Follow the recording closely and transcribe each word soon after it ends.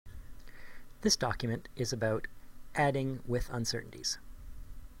This document is about adding with uncertainties.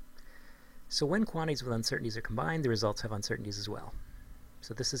 So when quantities with uncertainties are combined, the results have uncertainties as well.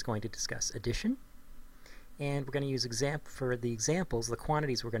 So this is going to discuss addition, and we're going to use for the examples, the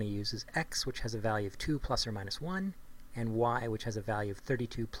quantities we're going to use is x, which has a value of 2 plus or minus 1, and y, which has a value of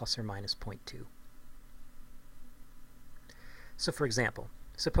 32 plus or minus 0.2. So for example,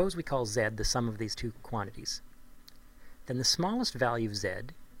 suppose we call z the sum of these two quantities. Then the smallest value of z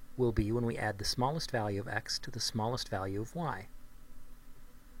will be when we add the smallest value of x to the smallest value of y.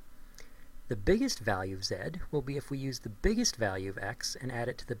 The biggest value of z will be if we use the biggest value of x and add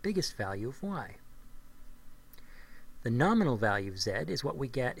it to the biggest value of y. The nominal value of z is what we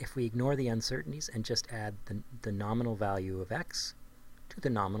get if we ignore the uncertainties and just add the nominal value of x to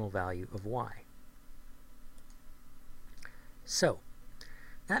the nominal value of y. So,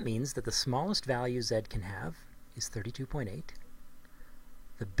 that means that the smallest value z can have is 32.8,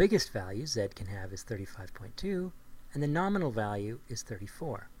 the biggest value z can have is 35.2, and the nominal value is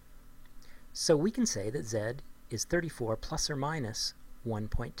 34. So we can say that z is 34 plus or minus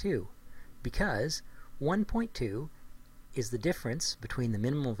 1.2, because 1.2 is the difference between the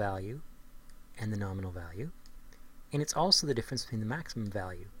minimal value and the nominal value, and it's also the difference between the maximum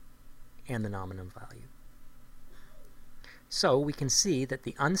value and the nominal value. So we can see that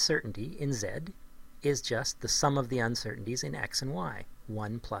the uncertainty in z is just the sum of the uncertainties in x and y,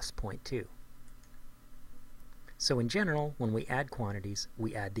 1 plus 0.2. So in general, when we add quantities,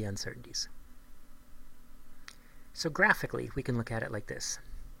 we add the uncertainties. So graphically, we can look at it like this.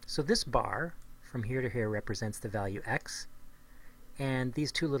 So this bar from here to here represents the value x, and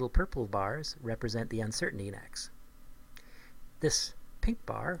these two little purple bars represent the uncertainty in x. This pink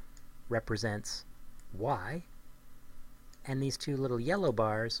bar represents y, and these two little yellow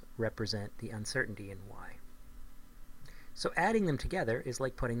bars represent the uncertainty in y. So adding them together is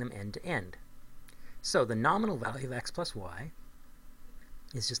like putting them end to end. So the nominal value of x plus y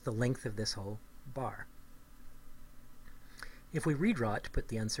is just the length of this whole bar. If we redraw it to put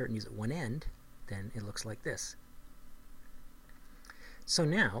the uncertainties at one end, then it looks like this. So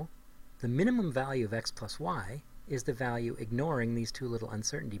now, the minimum value of x plus y is the value ignoring these two little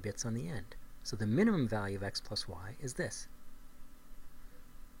uncertainty bits on the end. So the minimum value of x plus y is this.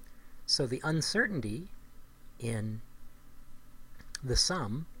 So the uncertainty in the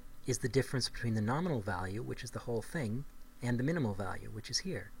sum is the difference between the nominal value, which is the whole thing, and the minimal value, which is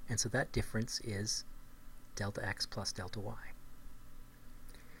here. And so that difference is delta x plus delta y.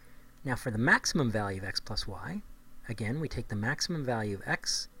 Now for the maximum value of x plus y, again, we take the maximum value of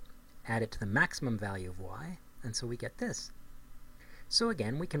x, add it to the maximum value of y, and so we get this. So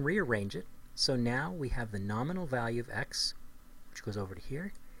again, we can rearrange it. So now we have the nominal value of x, which goes over to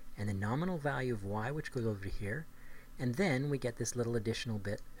here, and the nominal value of y, which goes over to here, and then we get this little additional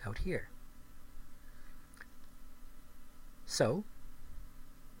bit out here. So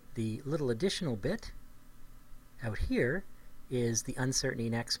the little additional bit out here is the uncertainty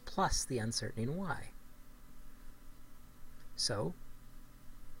in x plus the uncertainty in y. So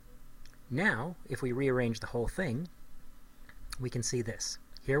now, if we rearrange the whole thing, we can see this.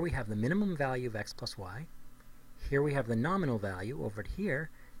 Here we have the minimum value of x plus y. Here we have the nominal value over to here,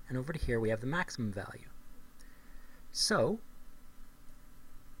 and over to here we have the maximum value. So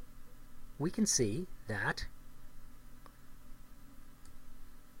we can see that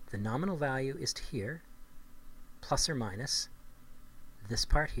the nominal value is to here, plus or minus this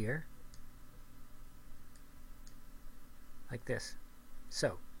part here, like this.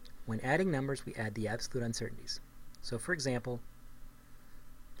 So when adding numbers, we add the absolute uncertainties. So for example,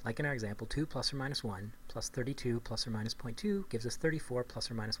 like in our example, 2 plus or minus 1 plus 32 plus or minus 0.2 gives us 34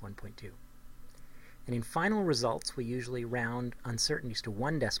 plus or minus 1.2. And in final results, we usually round uncertainties to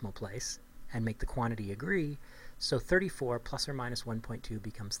one decimal place and make the quantity agree, so 34 plus or minus 1.2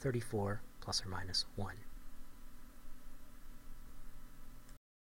 becomes 34 plus or minus 1.